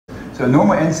So a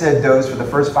normal NSAID dose for the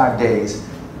first 5 days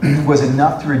was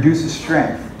enough to reduce the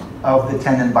strength of the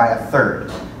tendon by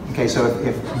 1/3. Okay, so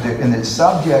in the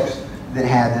subjects that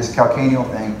had this calcaneal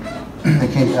thing, the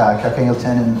calcaneal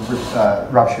tendon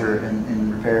rupture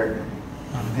and repair,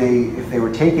 if they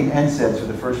were taking NSAIDs for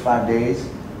the first 5 days,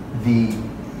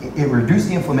 it reduced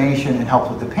the inflammation and helped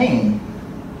with the pain,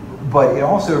 but it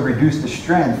also reduced the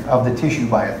strength of the tissue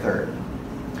by 1/3.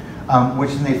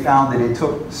 Which then they found that it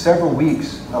took several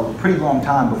weeks, a pretty long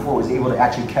time, before it was able to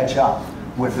actually catch up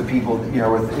with the people, with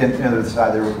the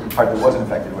side, the part that wasn't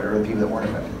affected, or the people that weren't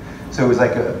affected. So it was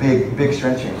like a big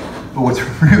strength change. But what's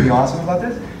really awesome about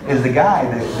this is the guy,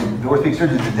 the orthopedic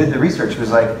surgeon that did the research,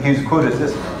 was like, he was quoted as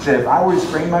this, he said, if I were to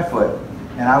sprain my foot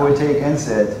and I would take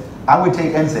NSAIDs,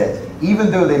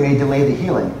 even though they may delay the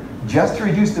healing, just to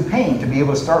reduce the pain, to be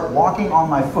able to start walking on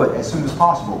my foot as soon as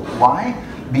possible. Why?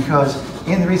 Because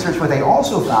in the research, what they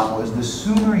also found was the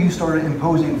sooner you started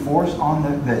imposing force on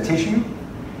the tissue,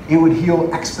 it would heal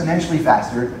exponentially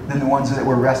faster than the ones that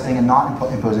were resting and not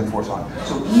imposing force on.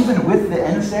 So even with the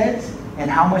NSAIDs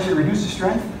and how much it reduced the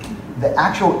strength, the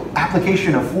actual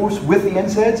application of force with the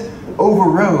NSAIDs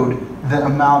overrode the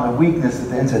amount of weakness that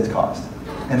the NSAIDs caused.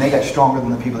 And they got stronger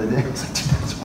than the people that did it.